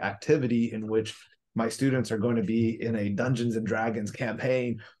this like activity in which my students are going to be in a Dungeons and Dragons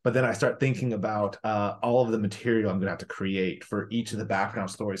campaign. But then I start thinking about all of the material I'm going to have to create for each of the background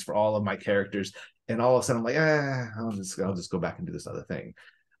stories for all of my characters. And all of a sudden I'm like, I'll just go back and do this other thing.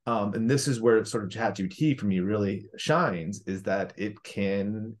 And this is where sort of ChatGPT for me really shines, is that it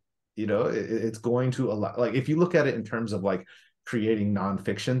can, it's going to allow, like if you look at it in terms of like creating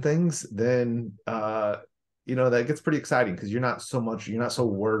nonfiction things, then that gets pretty exciting, because you're not so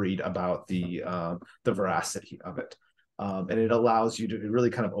worried about the veracity of it. And it allows you to, it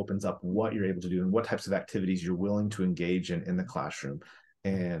really kind of opens up what you're able to do and what types of activities you're willing to engage in the classroom.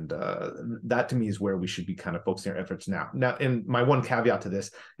 And that to me is where we should be kind of focusing our efforts now. And my one caveat to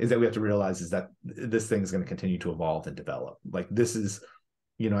this is that we have to realize is that this thing is going to continue to evolve and develop. Like, this is,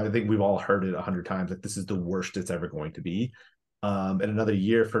 I think we've all heard it 100 times, that this is the worst it's ever going to be. And another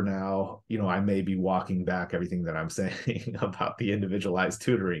year from now, I may be walking back everything that I'm saying about the individualized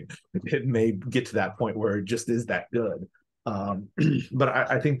tutoring. It may get to that point where it just is that good. But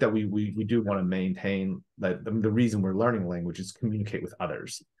I think that we do want to maintain that the reason we're learning language is communicate with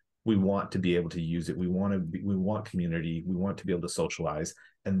others. We want to be able to use it. We want community. We want to be able to socialize.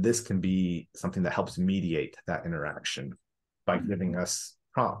 And this can be something that helps mediate that interaction by giving us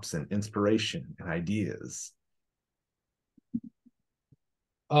prompts and inspiration and ideas.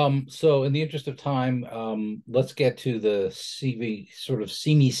 So in the interest of time, let's get to the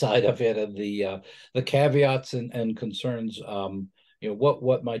seamy side of it, of the caveats and concerns.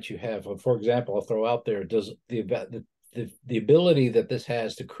 What might you have? For example, I'll throw out there, does the ability that this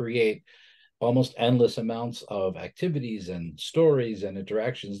has to create almost endless amounts of activities and stories and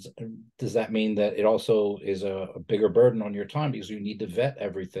interactions, does that mean that it also is a bigger burden on your time because you need to vet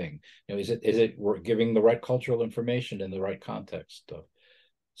everything? Is it giving the right cultural information in the right context?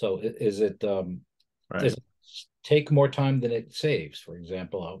 So is it right. Does it take more time than it saves, for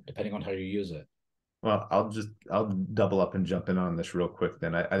example, depending on how you use it? Well, I'll double up and jump in on this real quick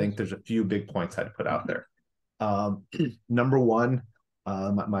then. I think there's a few big points I'd put out there. Number one,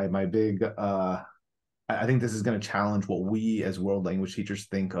 my big I think this is going to challenge what we as world language teachers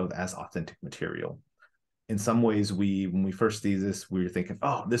think of as authentic material. In some ways, when we first see this, we were thinking,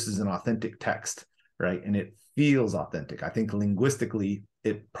 oh, this is an authentic text, right? And it feels authentic. I think linguistically,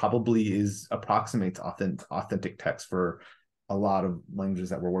 it probably approximates authentic text for a lot of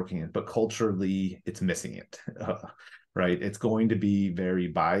languages that we're working in, but culturally, it's missing it, right? It's going to be very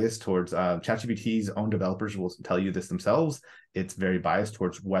biased towards ChatGPT's own developers will tell you this themselves. It's very biased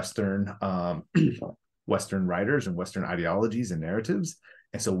towards Western Western writers and Western ideologies and narratives.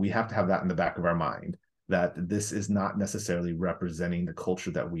 And so we have to have that in the back of our mind, that this is not necessarily representing the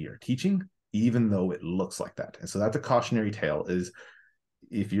culture that we are teaching, even though it looks like that. And so that's a cautionary tale, is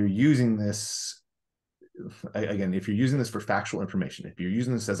if you're using this, again, if you're using this for factual information, if you're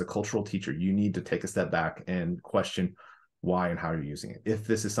using this as a cultural teacher, you need to take a step back and question why and how you're using it. If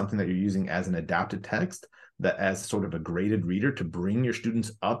this is something that you're using as an adapted text, that as sort of a graded reader to bring your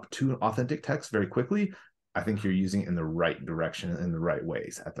students up to authentic text very quickly, I think you're using it in the right direction and in the right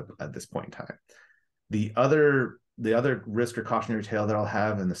ways at this point in time. The other risk or cautionary tale that I'll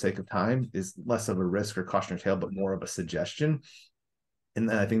have, in the sake of time, is less of a risk or cautionary tale, but more of a suggestion. And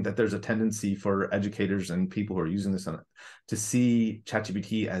then I think that there's a tendency for educators and people who are using this to see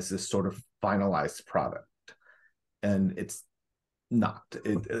ChatGPT as this sort of finalized product. And it's not.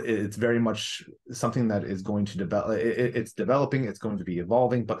 It's very much something that is going to develop. It's developing, it's going to be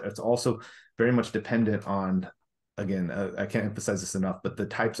evolving, but it's also very much dependent on, again, I can't emphasize this enough, but the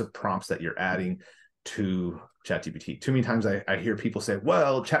types of prompts that you're adding to ChatGPT. Too many times I hear people say,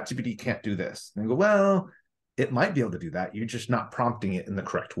 well, ChatGPT can't do this. And I go, well, it might be able to do that. You're just not prompting it in the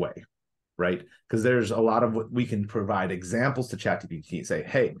correct way, right? Because there's a lot of what we can provide examples to ChatGPT and say,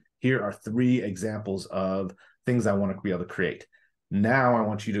 hey, here are 3 examples of things I want to be able to create. Now I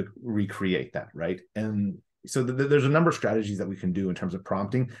want you to recreate that, right? And so there's a number of strategies that we can do in terms of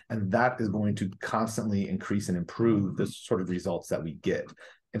prompting, and that is going to constantly increase and improve the sort of results that we get.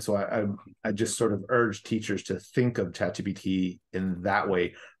 And so I just sort of urge teachers to think of ChatGPT in that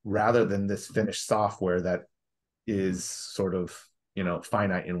way, rather than this finished software that is sort of,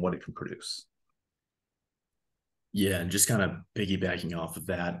 finite in what it can produce. Yeah, and just kind of piggybacking off of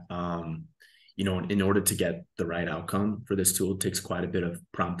that, in order to get the right outcome for this tool, it takes quite a bit of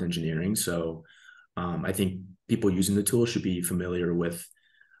prompt engineering. So I think people using the tool should be familiar with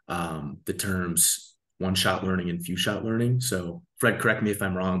the terms one-shot learning and few-shot learning. So Fred, correct me if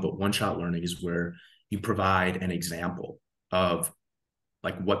I'm wrong, but one-shot learning is where you provide an example of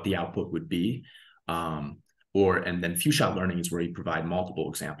like what the output would be. And then few-shot learning is where you provide multiple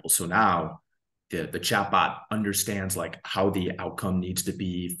examples. So now the chatbot understands like how the outcome needs to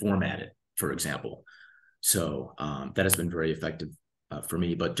be formatted, for example. So that has been very effective for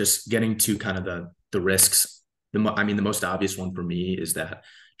me. But just getting to kind of the risks, the most obvious one for me is that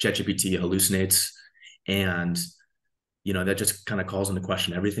ChatGPT hallucinates, and that just kind of calls into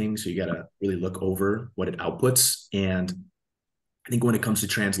question everything. So you got to really look over what it outputs. And I think when it comes to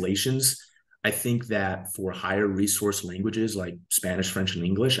translations, I think that for higher resource languages like Spanish, French, and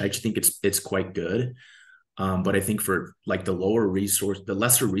English, I actually think it's quite good. But I think for like the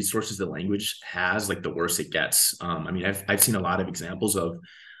lesser resources the language has, like the worse it gets. I mean, I've seen a lot of examples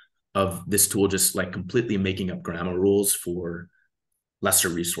of this tool just like completely making up grammar rules for lesser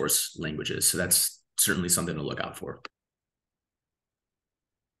resource languages. So that's certainly something to look out for.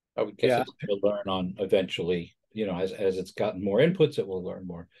 I would guess it's going to learn on eventually, as it's gotten more inputs, it will learn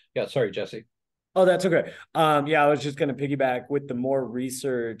more. Yeah, sorry, Jesse. Oh, that's okay. Yeah, I was just going to piggyback with the more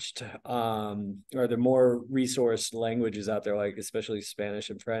researched or the more resourced languages out there, like especially Spanish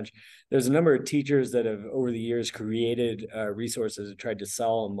and French. There's a number of teachers that have over the years created resources and tried to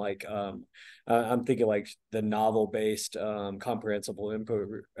sell them. Like I'm thinking like the novel-based comprehensible input.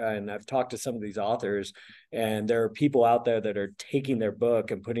 And I've talked to some of these authors, and there are people out there that are taking their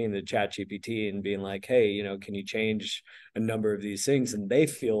book and putting in the ChatGPT and being like, hey, can you change a number of these things? And they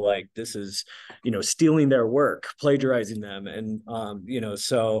feel like this is, stealing their work, plagiarizing them. And,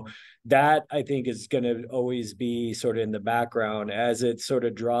 so that I think is going to always be sort of in the background as it sort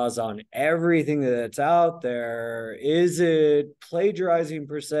of draws on everything that's out there. Is it plagiarizing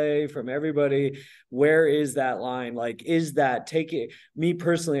per se from everybody? Where is that line? Like, is that taking me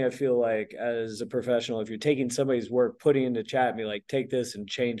personally? I feel like as a professional, if you're taking somebody's work, putting into chat and be like, take this and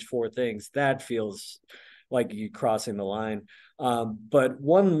change 4 things, that feels like you crossing the line. But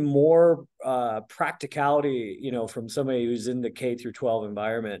one more practicality, from somebody who's in the K through 12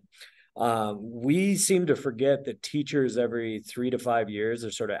 environment, we seem to forget that teachers every 3 to 5 years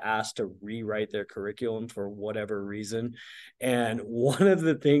are sort of asked to rewrite their curriculum for whatever reason. And one of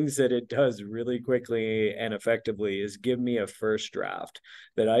the things that it does really quickly and effectively is give me a first draft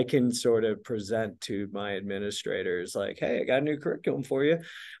that I can sort of present to my administrators like, hey, I got a new curriculum for you.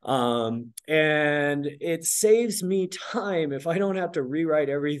 And it saves me time if I don't have to rewrite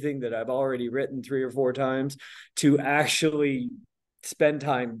everything that I've already written 3 or 4 times to actually spend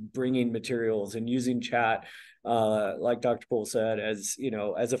time bringing materials and using chat, like Dr. Poole said, as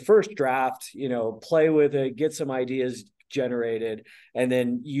as a first draft, play with it, get some ideas generated, and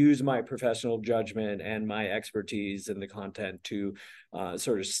then use my professional judgment and my expertise in the content to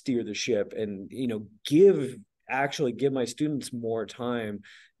sort of steer the ship and give my students more time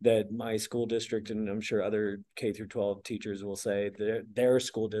that my school district, and I'm sure other K through 12 teachers will say their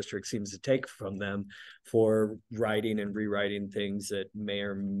school district seems to take from them for writing and rewriting things that may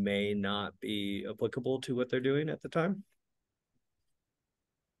or may not be applicable to what they're doing at the time.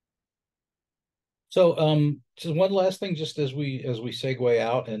 So, just one last thing, just as we segue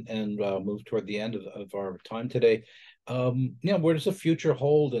out and move toward the end of our time today, where does the future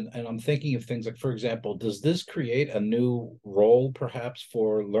hold? And I'm thinking of things like, for example, does this create a new role perhaps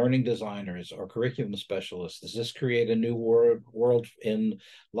for learning designers or curriculum specialists? Does this create a new world in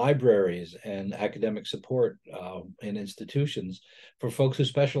libraries and academic support in institutions for folks who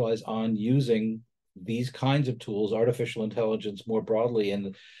specialize on using these kinds of tools, artificial intelligence more broadly,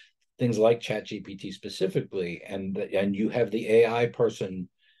 and things like ChatGPT specifically, and you have the AI person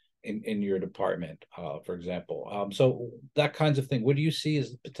in your department, for example. So that kinds of thing. What do you see as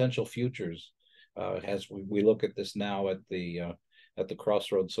the potential futures as we look at this now at the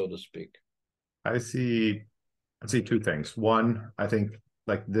crossroads, so to speak? I see 2 things. One, I think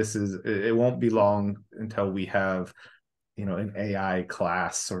like it won't be long until we have an AI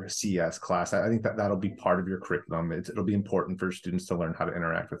class or a CS class. I think that'll be part of your curriculum. It'll be important for students to learn how to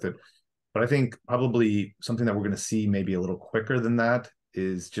interact with it. But I think probably something that we're going to see maybe a little quicker than that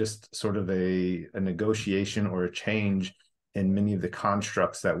is just sort of a negotiation or a change in many of the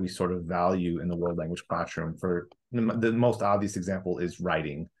constructs that we sort of value in the world language classroom. For the most obvious example is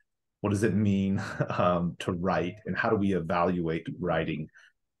writing. What does it mean to write, and how do we evaluate writing?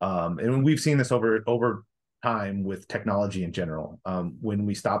 And we've seen this over time with technology in general. When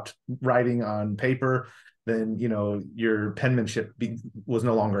we stopped writing on paper, then your penmanship was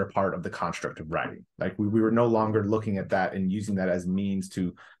no longer a part of the construct of writing. Like we were no longer looking at that and using that as means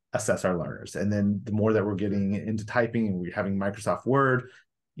to assess our learners. And then the more that we're getting into typing and we're having Microsoft Word,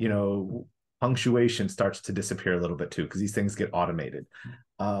 punctuation starts to disappear a little bit too, because these things get automated.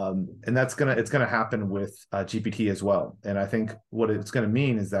 And it's gonna happen with GPT as well. And I think what it's gonna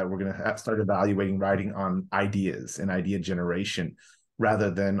mean is that we're gonna start evaluating writing on ideas and idea generation rather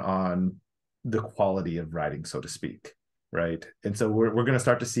than on the quality of writing, so to speak, right? And so we're going to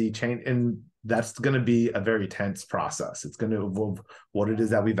start to see change, and that's going to be a very tense process. It's going to evolve what it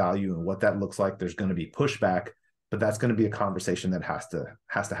is that we value and what that looks like. There's going to be pushback, but that's going to be a conversation that has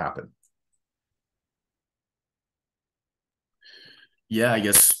to happen. Yeah, I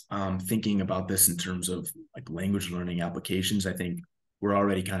guess thinking about this in terms of like language learning applications, I think we're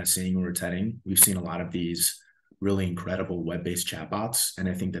already kind of seeing where it's heading. We've seen a lot of these really incredible web-based chatbots, and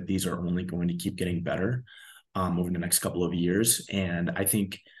I think that these are only going to keep getting better over the next couple of years. And I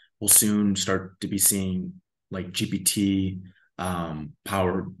think we'll soon start to be seeing like GPT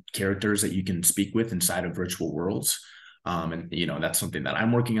powered characters that you can speak with inside of virtual worlds. And, you know, that's something that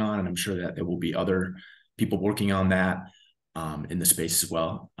I'm working on, and I'm sure that there will be other people working on that in the space as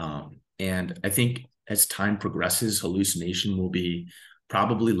well. And I think as time progresses, hallucination will be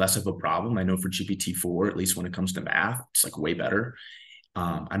probably less of a problem. I know for GPT-4, at least when it comes to math, it's like way better.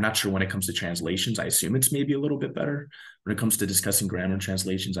 I'm not sure when it comes to translations. I assume it's maybe a little bit better. When it comes to discussing grammar and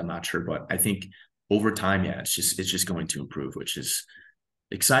translations, I'm not sure, but I think over time, yeah, it's just going to improve, which is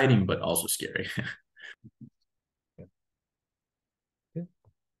exciting, but also scary.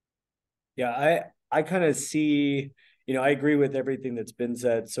 Yeah, I kind of see, you know, I agree with everything that's been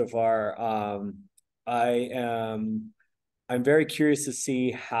said so far. I'm very curious to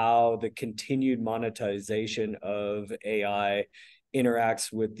see how the continued monetization of AI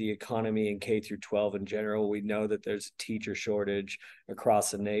interacts with the economy in K through 12 in general. We know that there's a teacher shortage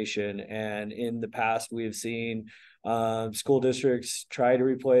across the nation, and in the past we have seen school districts try to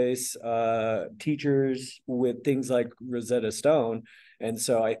replace teachers with things like Rosetta Stone. And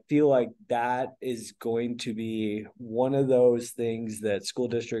so I feel like that is going to be one of those things that school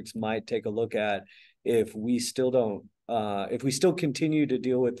districts might take a look at if we still don't, if we still continue to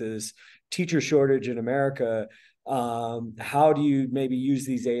deal with this teacher shortage in America. How do you maybe use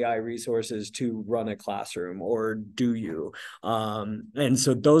these AI resources to run a classroom, or do you? And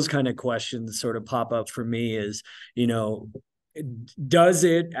so those kind of questions sort of pop up for me is, you know, does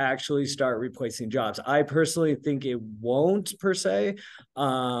it actually start replacing jobs? I personally think it won't per se,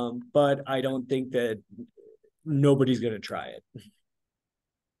 but I don't think that nobody's going to try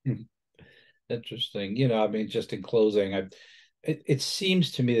it. Interesting. You know, I mean, just in closing, it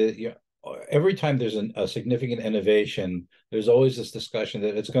seems to me that, you know, every time there's a significant innovation, there's always this discussion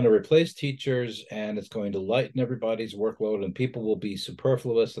that it's going to replace teachers and it's going to lighten everybody's workload and people will be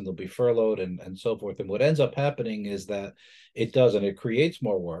superfluous and they'll be furloughed and so forth. And what ends up happening is that it doesn't. It creates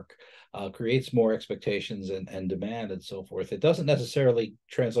more work, creates more expectations and demand and so forth. It doesn't necessarily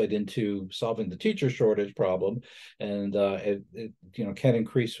translate into solving the teacher shortage problem, and it you know, can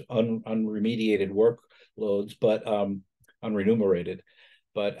increase unremediated workloads, but unremunerated.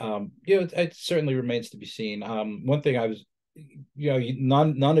 But you know, it certainly remains to be seen. One thing I was, you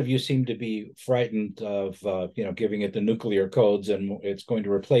know, none of you seem to be frightened of you know, giving it the nuclear codes and it's going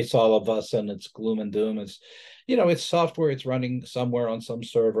to replace all of us and it's gloom and doom. It's, you know, it's software. It's running somewhere on some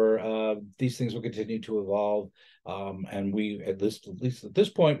server. These things will continue to evolve. And we, at least at this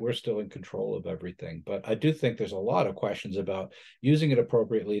point, we're still in control of everything. But I do think there's a lot of questions about using it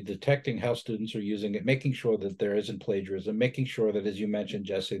appropriately, detecting how students are using it, making sure that there isn't plagiarism, making sure that, as you mentioned,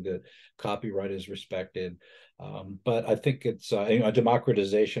 Jesse, the copyright is respected. But I think it's you know, a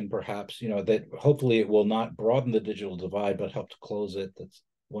democratization, perhaps, you know, that hopefully it will not broaden the digital divide, but help to close it. That's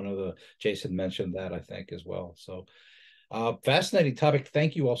one of the, Jason mentioned that, I think, as well. So fascinating topic.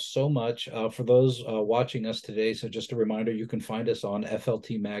 Thank you all so much for those watching us today. So just a reminder, you can find us on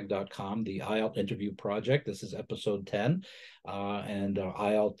fltmag.com, the IALLT interview project. This is episode 10. And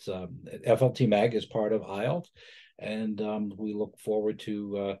IALLT, FLT Mag is part of IALLT. And we look forward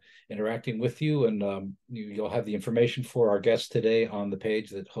to interacting with you. And you'll have the information for our guests today on the page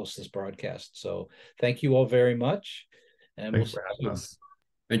that hosts this broadcast. So thank you all very much. And Thanks for having us.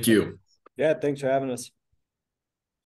 Thank you. Yeah, thanks for having us.